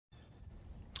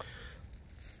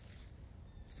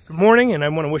Good morning, and I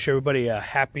want to wish everybody a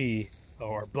happy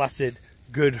or blessed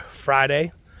Good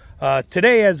Friday.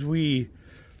 Today, as we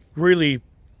really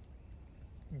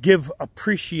give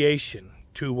appreciation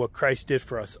to what Christ did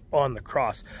for us on the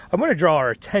cross, I want to draw our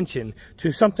attention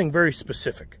to something very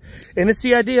specific. And it's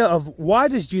the idea of, why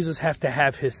does Jesus have to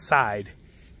have his side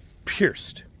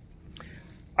pierced?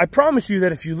 I promise you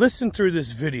that if you listen through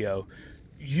this video,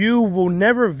 you will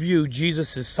never view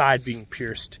Jesus' side being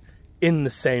pierced in the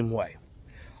same way.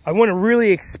 I want to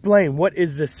really explain what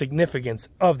is the significance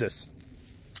of this.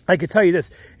 I can tell you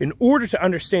this: in order to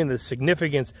understand the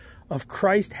significance of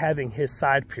Christ having his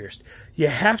side pierced, you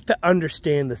have to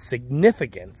understand the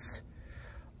significance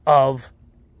of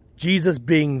Jesus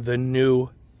being the new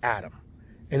Adam.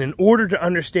 And in order to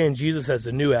understand Jesus as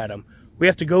the new Adam, we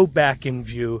have to go back and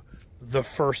view the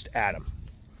first Adam.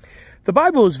 The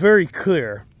Bible is very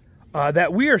clear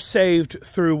that we are saved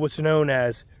through what's known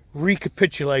as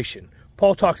recapitulation.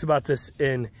 Paul talks about this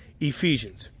in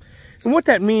Ephesians. And what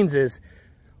that means is,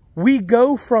 we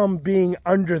go from being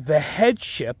under the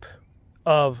headship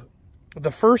of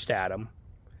the first Adam,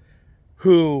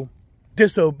 who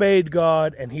disobeyed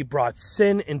God and he brought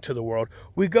sin into the world.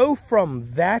 We go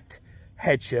from that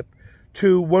headship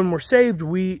to, when we're saved,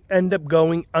 we end up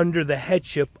going under the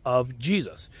headship of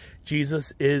Jesus.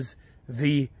 Jesus is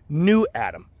the new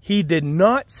Adam. He did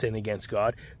not sin against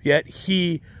God, yet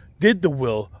he did the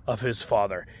will of his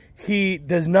Father. He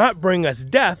does not bring us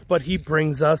death, but he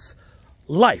brings us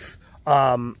life.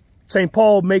 St.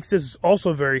 Paul makes this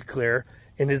also very clear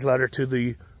in his letter to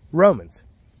the Romans.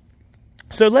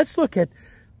 So let's look at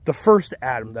the first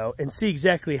Adam, though, and see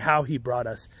exactly how he brought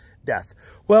us death.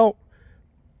 Well,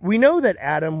 we know that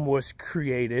Adam was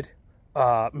created,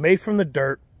 made from the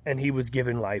dirt, and he was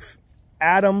given life.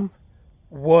 Adam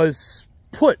was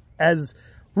put as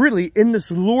really in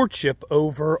this lordship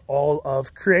over all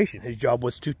of creation. His job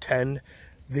was to tend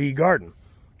the garden.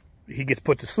 He gets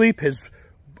put to sleep. His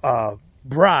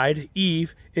bride,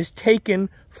 Eve, is taken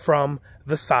from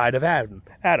the side of Adam.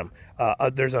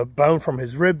 There's a bone from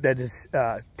his rib that is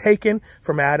taken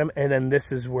from Adam, and then this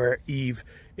is where Eve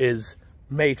is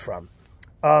made from.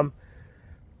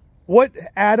 What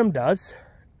Adam does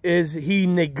is he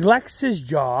neglects his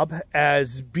job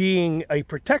as being a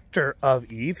protector of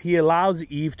Eve. He allows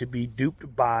Eve to be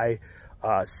duped by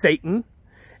Satan.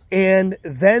 And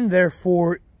then,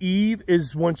 therefore, Eve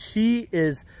is, once she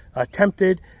is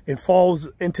tempted and falls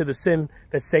into the sin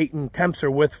that Satan tempts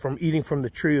her with from eating from the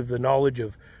tree of the knowledge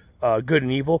of good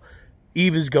and evil,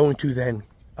 Eve is going to then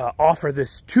offer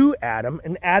this to Adam,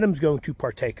 and Adam's going to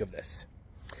partake of this.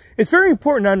 It's very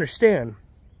important to understand,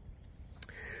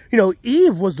 you know,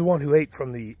 Eve was the one who ate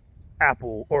from the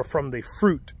apple or from the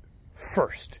fruit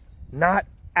first, not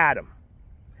Adam.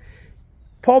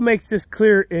 Paul makes this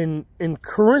clear in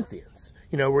Corinthians,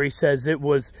 you know, where he says it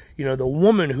was, you know, the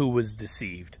woman who was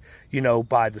deceived, you know,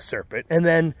 by the serpent. And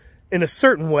then in a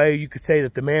certain way, you could say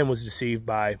that the man was deceived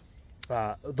by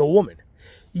the woman.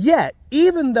 Yet,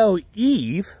 even though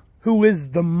Eve, who is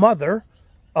the mother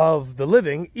of the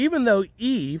living, even though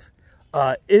Eve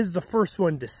is the first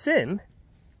one to sin,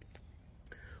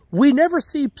 we never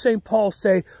see St. Paul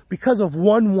say, because of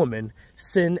one woman,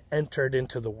 sin entered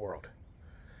into the world.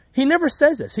 He never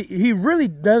says this. He really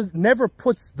never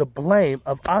puts the blame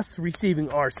of us receiving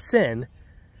our sin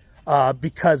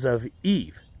because of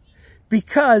Eve.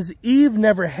 Because Eve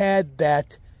never had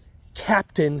that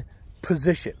captain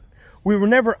position. We were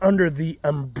never under the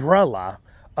umbrella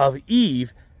of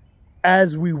Eve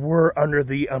as we were under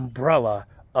the umbrella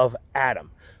of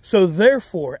Adam. So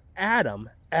therefore, Adam,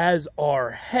 as our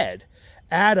head,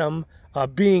 Adam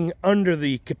being under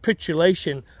the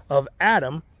capitulation of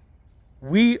Adam,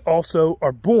 we also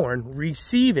are born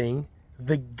receiving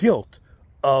the guilt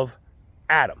of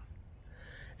Adam.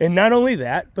 And not only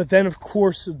that, but then of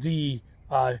course we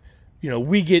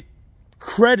get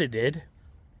credited,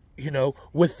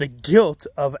 with the guilt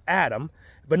of Adam.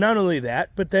 But not only that,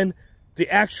 but then the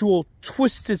actual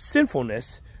twisted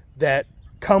sinfulness that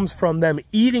comes from them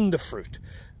eating the fruit.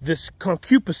 This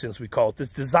concupiscence, we call it,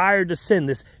 this desire to sin,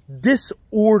 this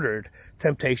disordered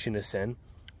temptation to sin,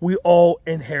 we all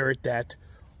inherit that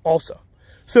also.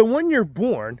 So when you're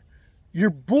born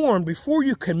before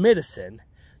you commit a sin,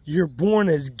 you're born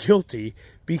as guilty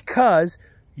because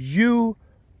you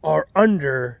are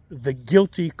under the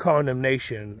guilty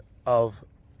condemnation of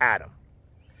Adam.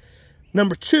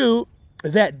 Number two,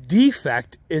 that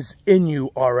defect is in you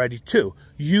already too.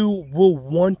 You will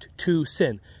want to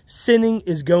sin. Sinning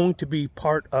is going to be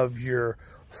part of your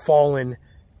fallen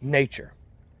nature.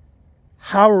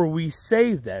 How are we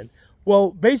saved then?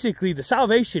 Well, basically, the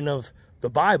salvation of the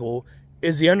Bible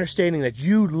is the understanding that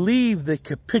you leave the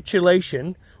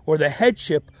capitulation or the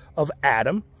headship of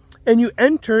Adam and you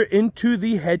enter into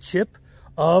the headship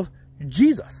of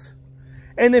Jesus.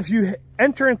 And if you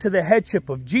enter into the headship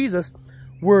of Jesus,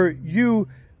 where you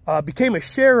became a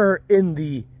sharer in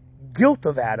the guilt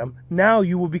of Adam, now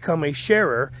you will become a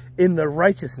sharer in the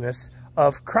righteousness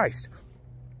of Christ.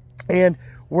 And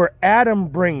where Adam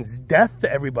brings death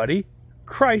to everybody,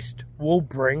 Christ will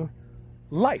bring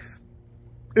life.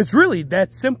 It's really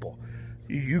that simple.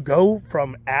 You go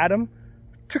from Adam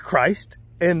to Christ,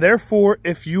 and therefore,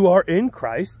 if you are in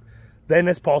Christ, then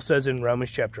as Paul says in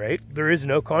Romans chapter 8, there is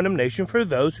no condemnation for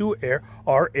those who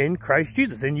are in Christ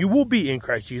Jesus. And you will be in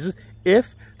Christ Jesus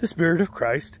if the Spirit of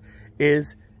Christ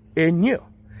is in you.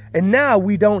 And now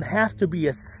we don't have to be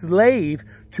a slave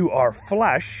to our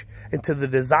flesh and to the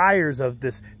desires of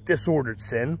this disordered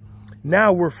sin.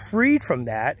 Now we're freed from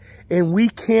that, and we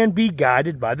can be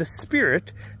guided by the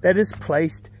Spirit that is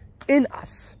placed in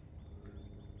us.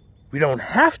 We don't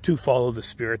have to follow the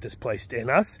Spirit that's placed in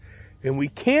us, and we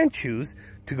can choose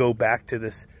to go back to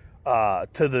this,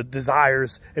 to the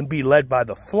desires and be led by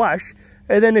the flesh.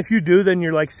 And then if you do, then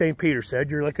you're like St. Peter said,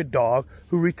 you're like a dog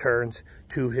who returns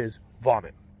to his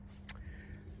vomit.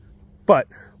 But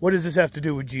what does this have to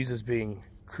do with Jesus being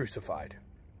crucified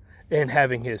and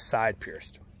having his side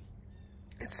pierced?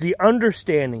 It's the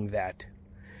understanding that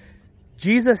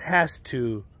Jesus has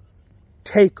to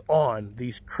take on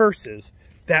these curses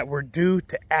that were due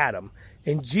to Adam,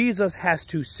 and Jesus has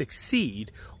to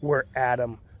succeed where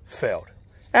Adam failed.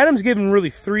 Adam's given really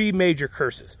three major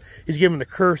curses. He's given the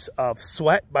curse of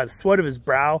sweat. By the sweat of his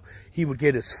brow, he would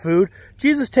get his food.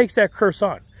 Jesus takes that curse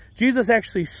on. Jesus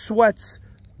actually sweats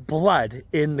blood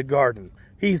in the garden.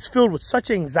 He's filled with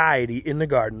such anxiety in the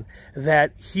garden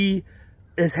that he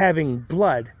is having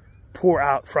blood pour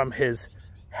out from his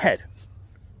head.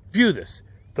 View this.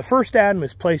 The first Adam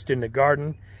is placed in the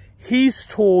garden. He's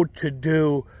told to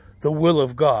do the will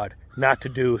of God, not to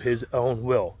do his own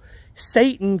will.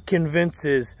 Satan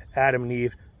convinces Adam and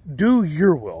Eve, do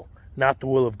your will, not the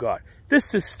will of God.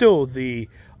 This is still the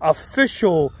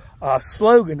official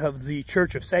slogan of the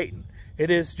Church of Satan.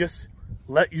 It is just,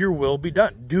 let your will be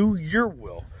done. Do your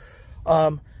will.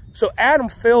 So Adam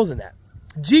fails in that.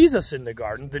 Jesus in the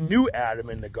garden, the new Adam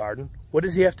in the garden, what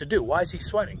does he have to do? Why is he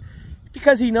sweating?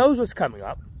 Because he knows what's coming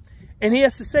up. And he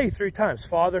has to say 3 times,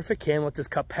 Father, if it can, let this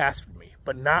cup pass from me.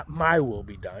 But not my will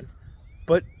be done,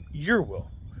 but your will.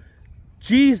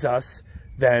 Jesus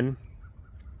then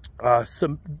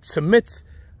submits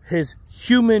his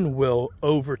human will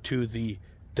over to the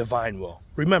divine will.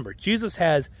 Remember, Jesus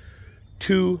has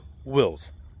 2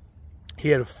 wills. He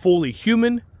had a fully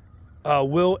human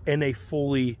will and a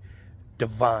fully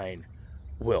divine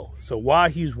will. So while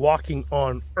he's walking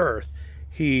on earth,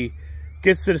 he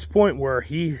gets to this point where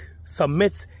he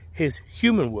submits his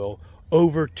human will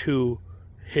over to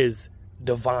his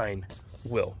divine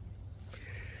will.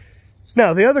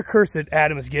 Now, the other curse that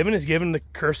Adam is given the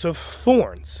curse of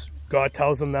thorns. God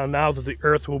tells him now that the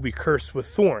earth will be cursed with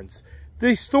thorns.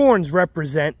 These thorns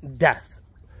represent death.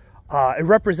 It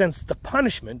represents the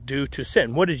punishment due to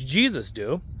sin. What does Jesus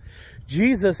do?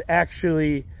 Jesus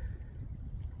actually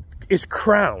is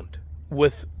crowned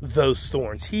with those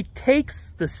thorns. He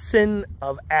takes the sin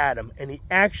of Adam and he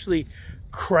actually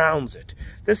crowns it.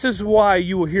 This is why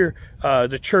you will hear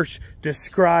the church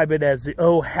describe it as the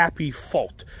oh happy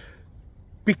fault.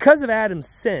 Because of Adam's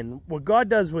sin, what God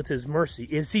does with his mercy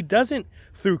is he doesn't,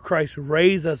 through Christ,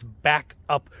 raise us back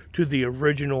up to the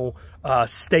original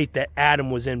state that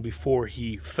Adam was in before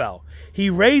he fell. He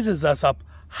raises us up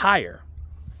higher.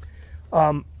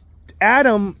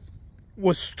 Adam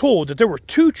was told that there were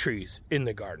 2 trees in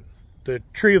the garden. The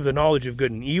tree of the knowledge of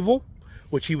good and evil,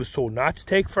 which he was told not to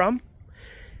take from,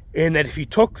 and that if he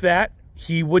took that,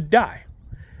 he would die.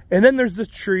 And then there's the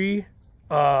tree,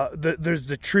 there's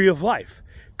the tree of life.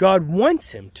 God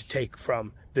wants him to take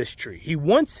from this tree. He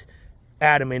wants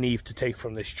Adam and Eve to take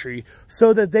from this tree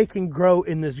so that they can grow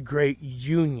in this great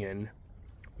union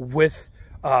with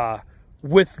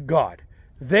God.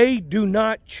 They do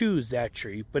not choose that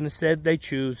tree, but instead they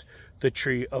choose the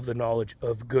tree of the knowledge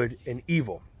of good and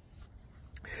evil.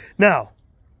 Now,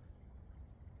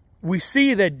 we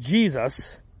see that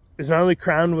Jesus is not only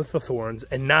crowned with the thorns,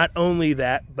 and not only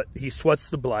that, but he sweats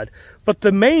the blood. But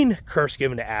the main curse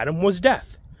given to Adam was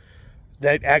death.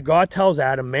 That God tells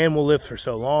Adam, man will live for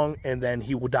so long, and then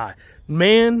he will die.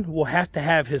 Man will have to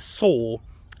have his soul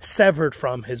severed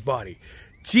from his body.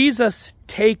 Jesus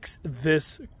takes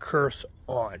this curse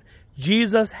on.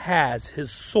 Jesus has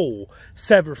his soul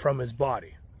severed from his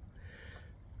body.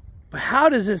 But how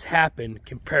does this happen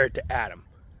compared to Adam?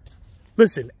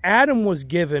 Listen, Adam was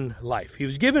given life. He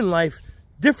was given life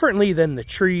differently than the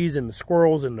trees and the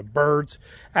squirrels and the birds.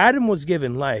 Adam was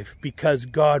given life because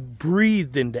God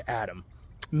breathed into Adam.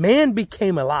 Man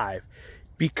became alive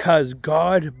because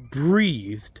God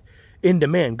breathed into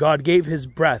man. God gave his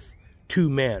breath to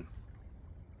man.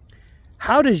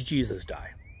 How does Jesus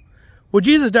die? Well,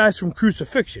 Jesus dies from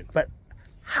crucifixion, but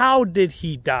how did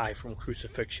he die from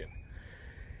crucifixion?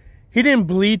 He didn't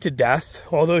bleed to death,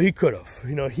 although he could have.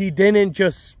 You know, he didn't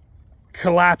just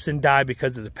collapse and die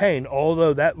because of the pain,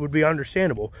 although that would be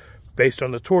understandable based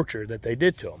on the torture that they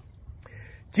did to him.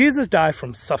 Jesus died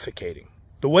from suffocating.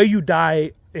 The way you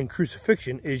die in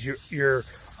crucifixion is your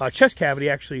chest cavity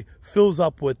actually fills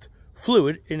up with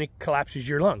fluid and it collapses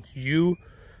your lungs. You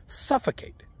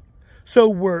suffocate. So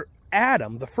where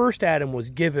Adam, the first Adam, was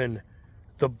given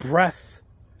the breath,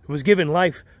 was given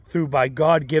life through by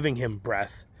God giving him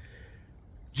breath,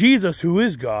 Jesus, who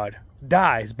is God,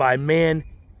 dies by man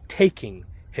taking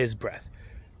his breath.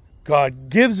 God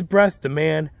gives breath to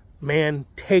man, man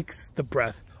takes the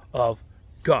breath of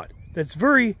God. That's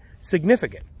very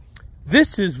significant.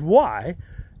 This is why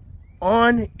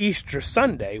on Easter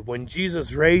Sunday, when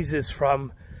Jesus raises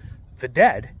from the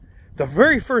dead, the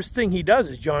very first thing he does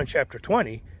is John chapter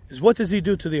 20, is what does he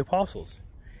do to the apostles?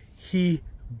 He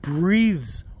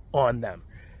breathes on them.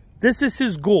 This is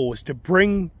his goal, is to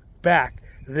bring back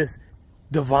this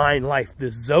divine life,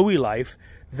 this Zoe life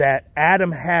that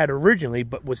Adam had originally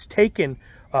but was taken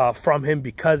from him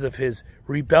because of his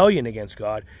rebellion against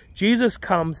God. Jesus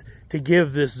comes to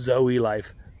give this Zoe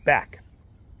life back.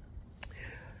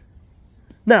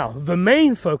 Now, the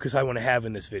main focus I want to have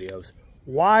in this video is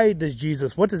what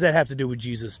does that have to do with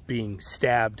Jesus being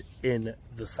stabbed in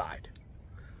the side?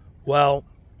 Well,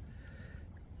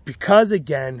 because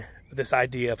again, this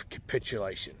idea of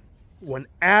capitulation. When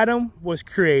Adam was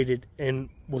created and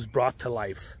was brought to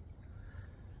life,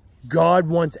 God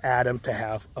wants Adam to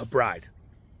have a bride.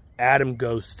 Adam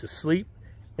goes to sleep,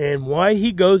 and while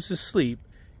he goes to sleep,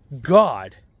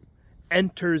 God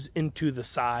enters into the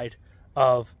side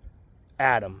of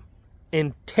Adam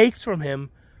and takes from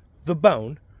him the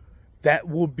bone that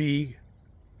will be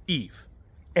Eve.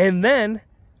 And then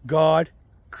God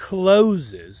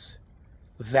closes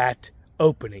that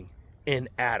opening in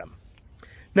Adam.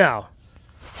 Now,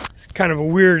 it's kind of a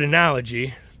weird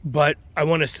analogy, but I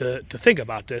want us to think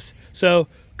about this. So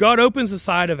God opens the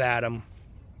side of Adam,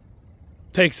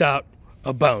 takes out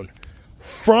a bone.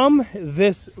 From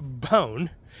this bone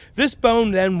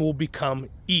then will become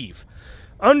Eve.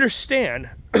 Understand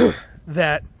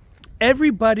that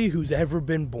everybody who's ever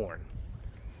been born,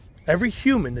 every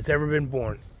human that's ever been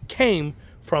born, came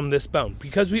from this bone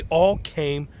because we all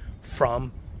came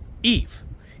from Eve.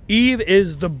 Eve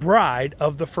is the bride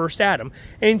of the first Adam,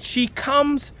 and she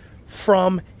comes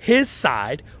from his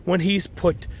side when he's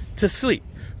put to sleep.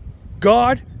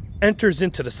 God enters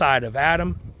into the side of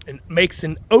Adam and makes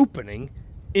an opening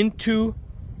into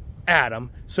Adam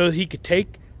so he could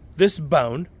take this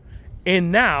bone,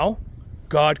 and now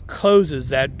God closes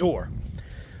that door.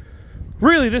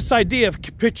 Really, this idea of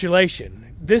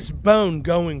capitulation, this bone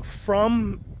going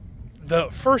from the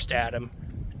first Adam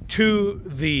to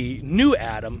the new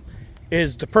Adam,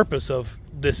 is the purpose of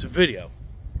this video.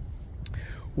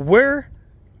 Where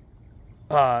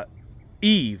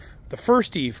Eve, the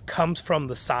first Eve, comes from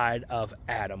the side of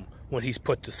Adam when he's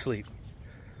put to sleep.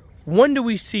 When do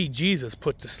we see Jesus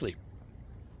put to sleep?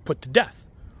 Put to death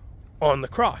on the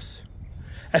cross.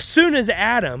 As soon as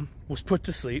Adam was put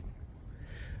to sleep,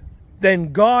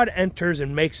 then God enters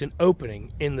and makes an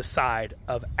opening in the side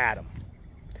of Adam.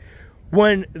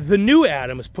 When the new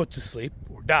Adam is put to sleep,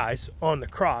 or dies, on the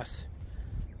cross,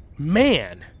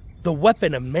 man, the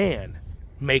weapon of man,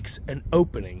 makes an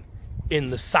opening in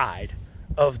the side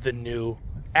of the new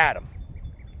Adam.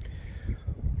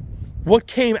 What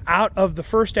came out of the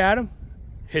first Adam?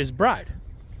 His bride.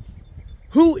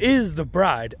 Who is the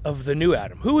bride of the new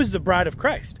Adam? Who is the bride of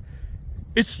Christ?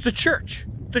 It's the church.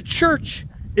 The church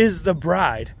is the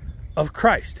bride of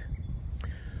Christ.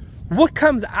 What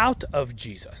comes out of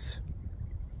Jesus?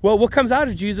 Well, what comes out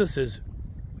of Jesus is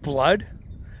blood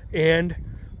and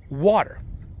water.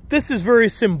 This is very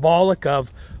symbolic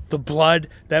of the blood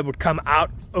that would come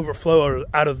out, overflow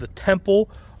out of the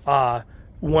temple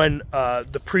when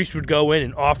the priest would go in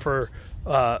and offer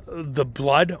the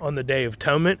blood on the Day of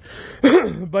Atonement.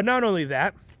 But not only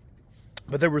that,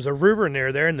 but there was a river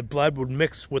near there, and the blood would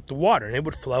mix with the water, and it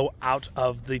would flow out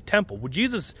of the temple. Well,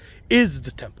 Jesus is the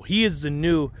temple. He is the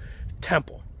new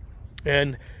temple.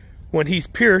 And when he's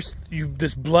pierced,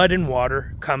 this blood and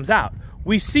water comes out.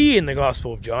 We see in the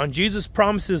Gospel of John, Jesus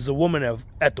promises the woman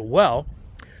at the well,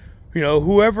 you know,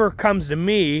 whoever comes to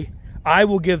me, I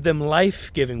will give them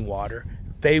life-giving water.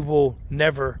 They will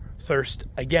never thirst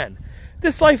again.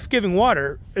 This life-giving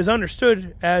water is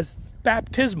understood as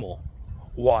baptismal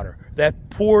water that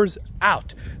pours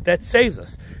out, that saves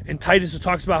us. In Titus, it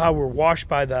talks about how we're washed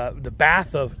by the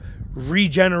bath of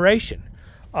regeneration.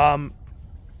 So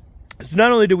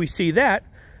not only do we see that,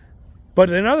 but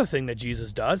another thing that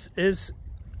Jesus does is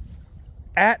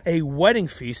at a wedding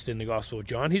feast in the Gospel of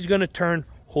John, he's going to turn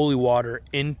holy water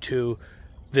into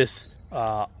this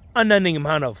unending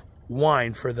amount of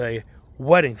wine for the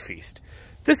wedding feast.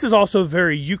 This is also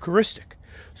very Eucharistic.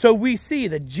 So we see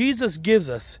that Jesus gives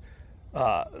us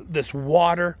this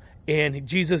water, and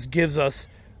Jesus gives us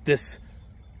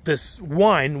this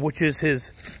wine, which is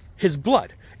his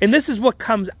blood. And this is what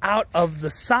comes out of the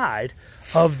side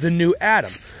of the new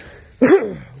Adam.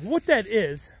 What that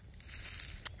is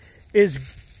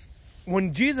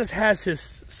when Jesus has his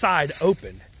side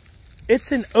open,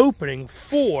 it's an opening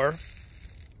for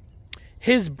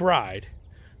his bride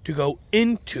to go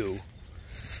into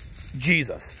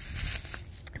Jesus.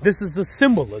 This is the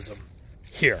symbolism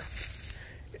here.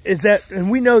 Is that, and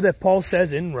we know that Paul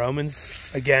says in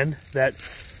Romans, again, that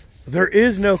there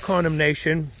is no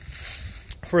condemnation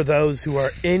for those who are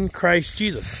in Christ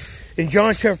Jesus. In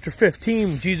John chapter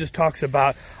 15, Jesus talks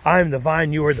about, I am the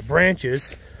vine, you are the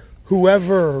branches.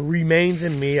 Whoever remains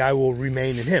in me, I will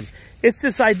remain in him. It's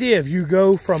this idea of you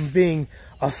go from being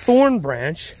a thorn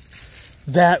branch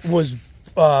that was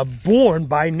born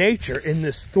by nature in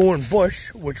this thorn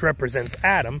bush, which represents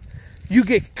Adam. You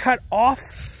get cut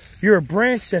off. You're a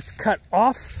branch that's cut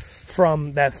off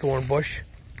from that thorn bush.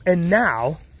 And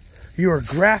now you are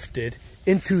grafted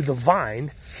into the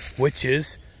vine, which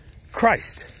is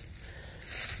Christ.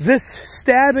 This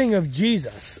stabbing of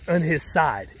Jesus on his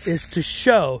side is to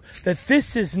show that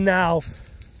this is now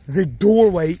the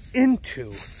doorway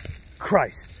into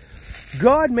Christ.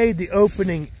 God made the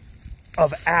opening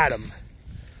of Adam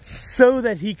so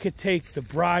that he could take the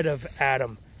bride of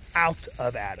Adam out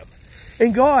of Adam.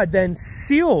 And God then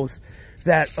seals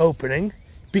that opening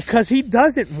because he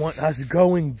doesn't want us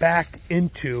going back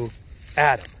into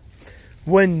Adam.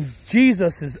 When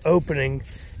Jesus' opening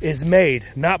is made,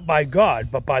 not by God,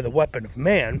 but by the weapon of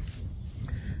man,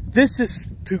 this is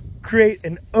to create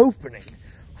an opening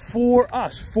for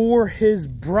us, for his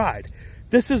bride.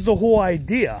 This is the whole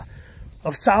idea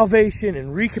of salvation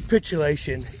and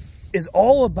recapitulation, is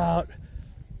all about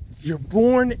you're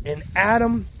born in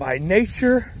Adam by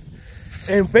nature,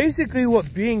 and basically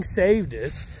what being saved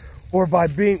is, or by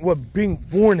what being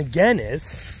born again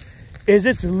is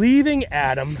it's leaving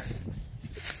Adam,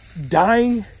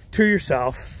 dying to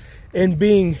yourself, and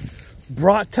being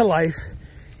brought to life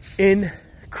in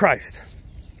Christ.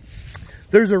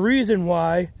 There's a reason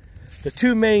why the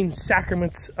two main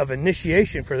sacraments of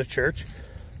initiation for the church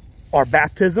are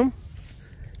baptism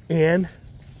and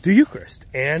the Eucharist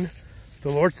and the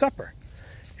Lord's Supper.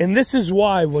 And this is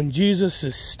why when Jesus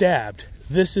is stabbed,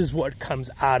 this is what comes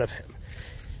out of him.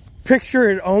 Picture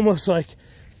it almost like,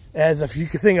 as if you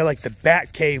could think of like the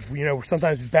Bat Cave, you know, where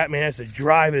sometimes Batman has to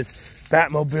drive his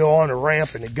Batmobile on a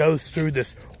ramp and it goes through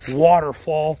this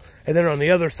waterfall, and then on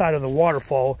the other side of the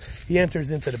waterfall he enters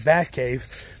into the Bat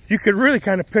Cave. You could really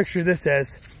kind of picture this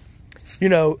as, you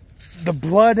know, the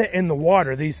blood and the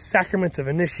water, these sacraments of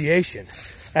initiation.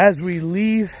 As we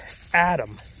leave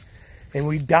Adam and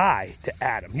we die to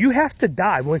Adam, you have to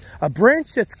die. When a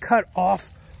branch that's cut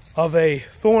off of a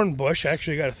thorn bush, I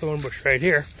actually got a thorn bush right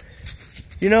here,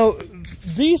 you know,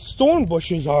 these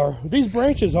branches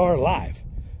are alive.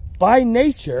 By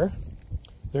nature,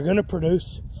 they're going to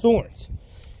produce thorns.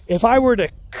 If I were to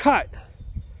cut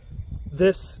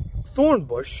this thorn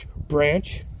bush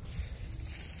branch,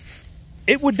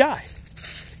 it would die.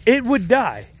 It would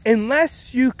die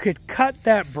unless you could cut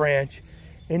that branch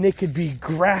and it could be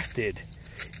grafted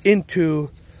into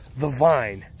the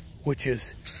vine, which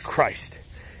is Christ.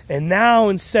 And now,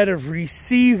 instead of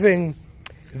receiving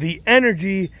the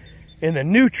energy and the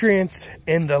nutrients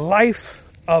and the life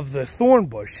of the thorn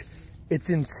bush, it's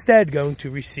instead going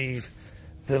to receive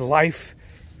the life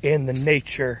and the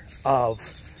nature of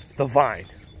the vine,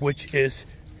 which is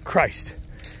Christ.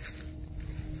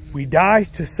 We die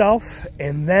to self,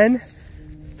 and then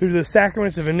through the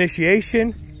sacraments of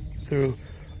initiation, through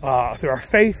our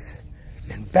faith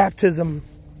and baptism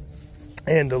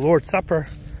and the Lord's Supper,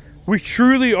 we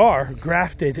truly are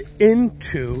grafted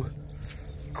into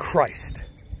Christ.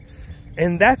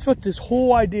 And that's what this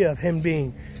whole idea of him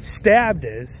being stabbed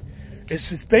is. It's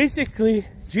just basically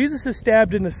Jesus is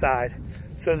stabbed in the side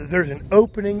so that there's an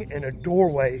opening and a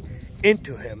doorway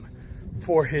into him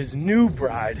for his new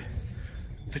bride,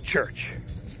 the church.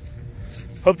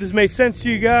 Hope this made sense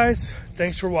to you guys.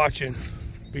 Thanks for watching.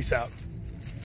 Peace out.